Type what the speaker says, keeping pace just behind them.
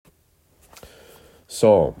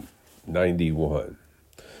Psalm 91.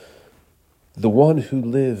 The one who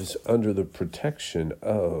lives under the protection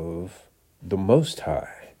of the Most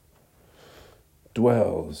High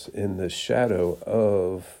dwells in the shadow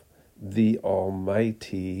of the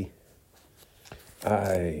Almighty.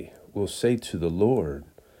 I will say to the Lord,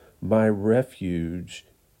 my refuge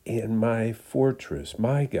and my fortress,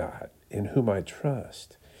 my God, in whom I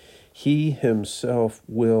trust. He himself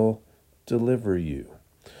will deliver you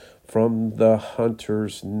from the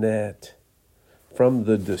hunter's net, from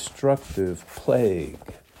the destructive plague.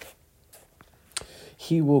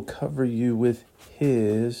 He will cover you with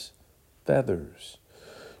his feathers.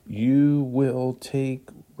 You will take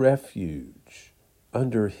refuge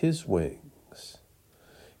under his wings.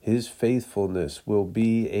 His faithfulness will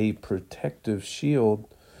be a protective shield.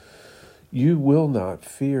 You will not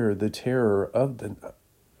fear the terror of the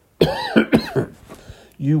night.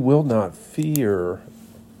 You will not fear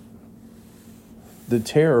the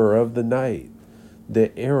terror of the night,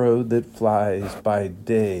 the arrow that flies by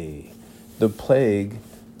day, the plague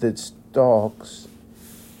that stalks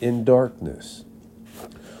in darkness,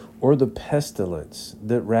 or the pestilence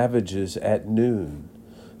that ravages at noon.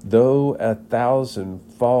 Though 1,000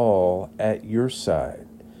 fall at your side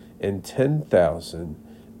and 10,000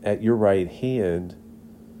 at your right hand,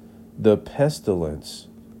 the pestilence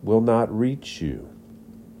will not reach you.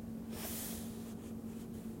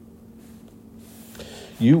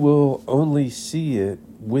 You will only see it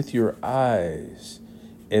with your eyes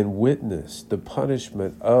and witness the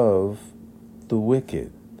punishment of the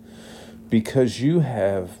wicked, because you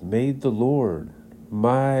have made the Lord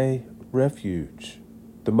my refuge,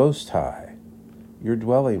 the Most High, your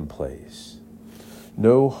dwelling place.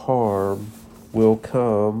 No harm will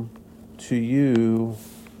come to you,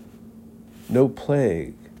 no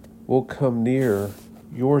plague will come near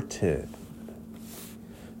your tent,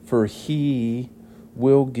 for he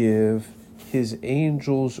will give his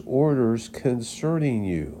angels orders concerning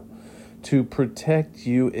you to protect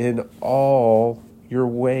you in all your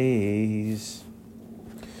ways.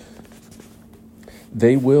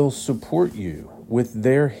 They will support you with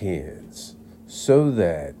their hands so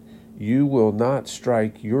that you will not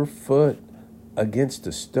strike your foot against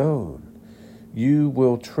a stone. You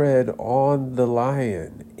will tread on the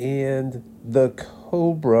lion and the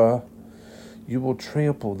cobra. You will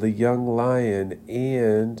trample the young lion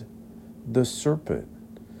and the serpent,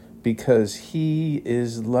 because he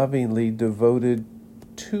is lovingly devoted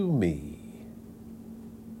to me.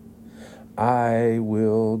 I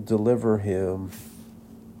will deliver him.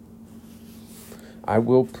 I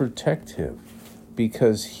will protect him,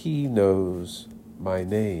 because he knows my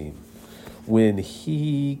name. When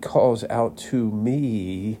he calls out to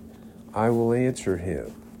me, I will answer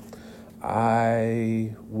him.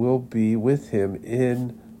 I will be with him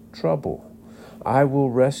in trouble. I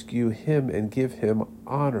will rescue him and give him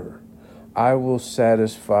honor. I will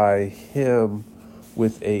satisfy him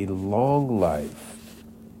with a long life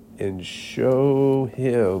and show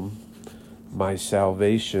him my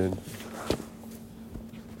salvation.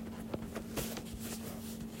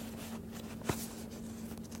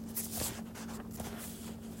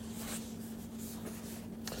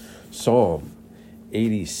 Psalm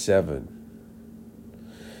 87.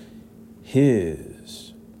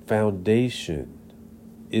 His foundation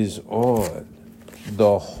is on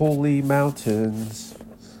the holy mountains.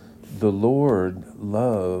 The Lord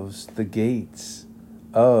loves the gates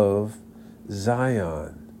of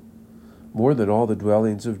Zion more than all the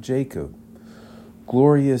dwellings of Jacob.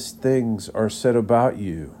 Glorious things are said about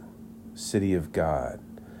you, city of God.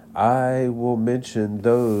 I will mention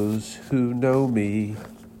those who know me: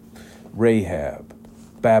 Rahab,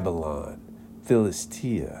 Babylon,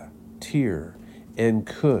 Philistia, Tyre, and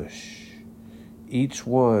Cush. Each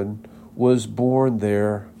one was born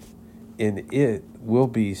there, and it will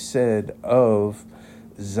be said of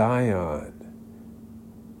Zion,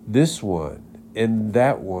 this one and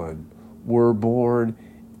that one were born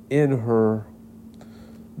in her.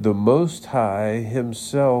 The Most High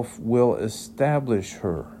himself will establish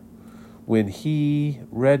her when he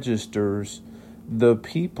registers the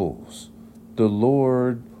peoples. The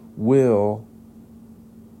Lord will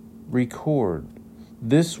record,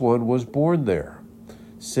 this one was born there.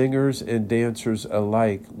 Singers and dancers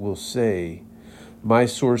alike will say, my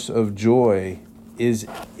source of joy is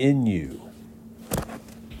in you.